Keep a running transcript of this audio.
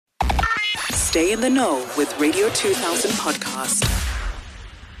Stay in the know with Radio 2000 podcast.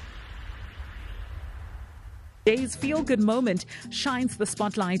 Today's feel-good moment shines the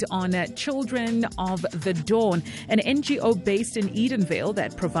spotlight on Children of the Dawn, an NGO based in Edenvale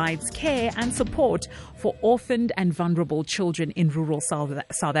that provides care and support for orphaned and vulnerable children in rural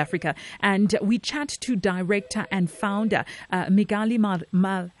South Africa. And we chat to director and founder Magali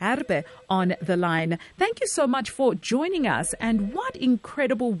Malherbe on the line. Thank you so much for joining us, and what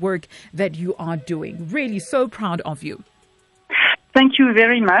incredible work that you are doing. Really so proud of you. Thank you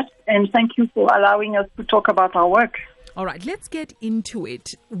very much, and thank you for allowing us to talk about our work. All right, let's get into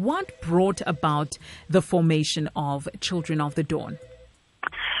it. What brought about the formation of Children of the Dawn?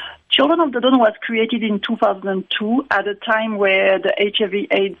 Children of the Dawn was created in 2002 at a time where the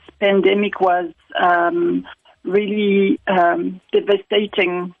HIV/AIDS pandemic was really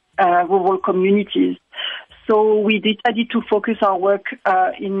devastating rural communities. So we decided to focus our work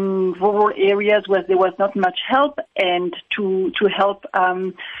in rural areas where there was not much help, and to help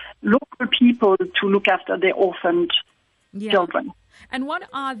local people to look after their orphaned children. And what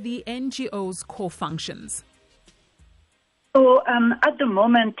are the NGO's core functions? So at the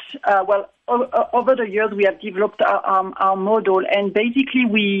moment, over the years, we have developed our model, and basically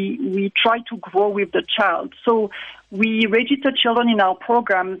we try to grow with the child. So we register children in our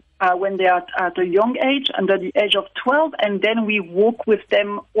program when they are at a young age, under the age of 12, and then we work with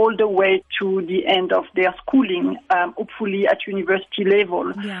them all the way to the end of their schooling, hopefully at university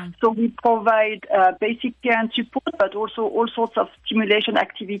level. Yeah. So we provide basic care and support, but also all sorts of stimulation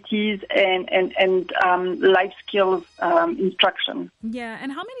activities and life skills instruction. Yeah,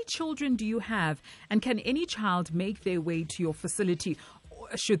 and how many children do you have? And can any child make their way to your facility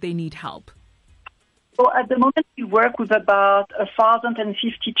should they need help? So at the moment, we work with about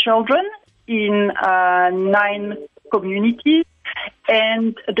 1,050 children in 9 communities,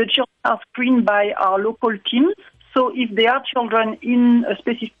 and the children are screened by our local teams. So if there are children in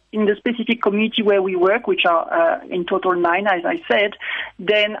the specific community where we work, which are in total 9, as I said,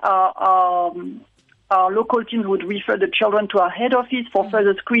 then our local teams would refer the children to our head office for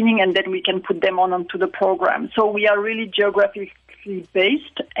further screening, and then we can put them onto the program. So we are really geographically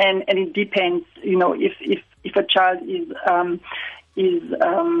based, and it depends, if a child is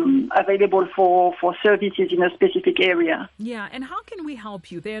available for services in a specific area. Yeah, and how can we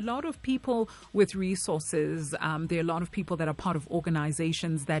help you? There are a lot of people with resources. There are a lot of people that are part of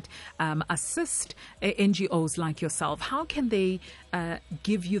organizations that assist NGOs like yourself. How can they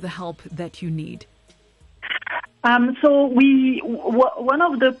give you the help that you need? So one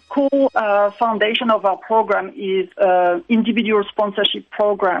of the core foundation of our program is individual sponsorship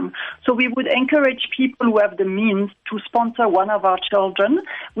program. So we would encourage people who have the means to sponsor one of our children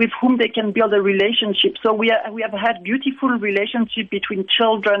with whom they can build a relationship. So we have had beautiful relationship between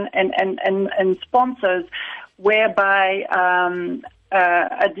children and sponsors, whereby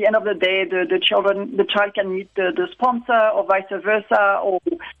at the end of the day, the child can meet the sponsor, or vice versa, or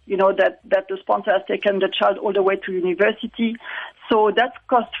that the sponsor has taken the child all the way to university. So that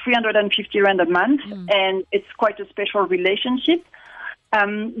costs 350 rand a month, and it's quite a special relationship.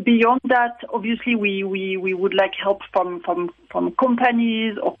 Beyond that, obviously, we would like help from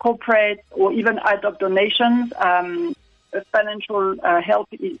companies or corporates, or even ad hoc donations. Financial help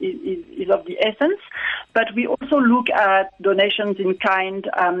is of the essence, but we also look at donations in kind,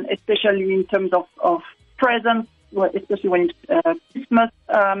 especially in terms of presents, especially when it's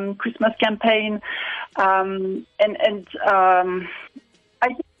Christmas campaign, and I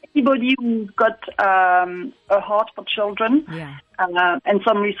think anybody who's got a heart for children and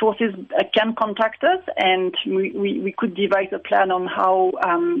some resources can contact us, and we could devise a plan on how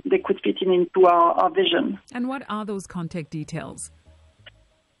they could fit into our vision. And what are those contact details?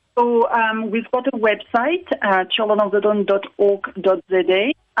 So we've got a website,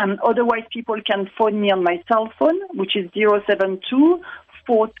 childrenofthedawn.org.za, and otherwise people can phone me on my cell phone, which is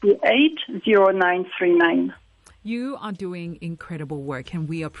 072-428-0939. You are doing incredible work, and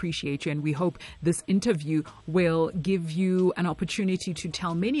we appreciate you, and we hope this interview will give you an opportunity to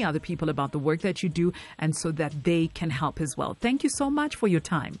tell many other people about the work that you do, and so that they can help as well. Thank you so much for your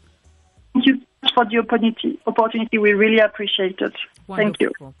time. Thank you for the opportunity. We really appreciate it.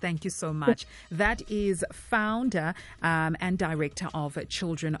 Wonderful. Thank you so much. That is founder and director of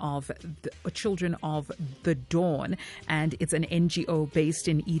Children of the Dawn, and it's an NGO based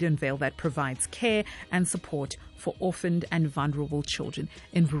in Edenvale that provides care and support for orphaned and vulnerable children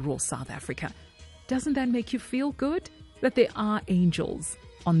in rural South Africa. Doesn't that make you feel good that there are angels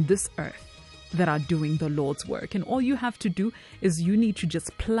on this earth that are doing the Lord's work? And all you have to do is you need to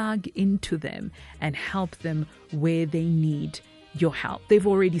just plug into them and help them where they need your help. They've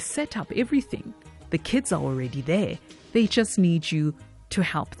already set up everything. The kids are already there. They just need you to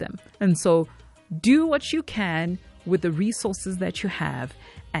help them. And so do what you can with the resources that you have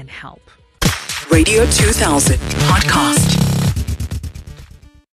and help. Radio 2000 podcast.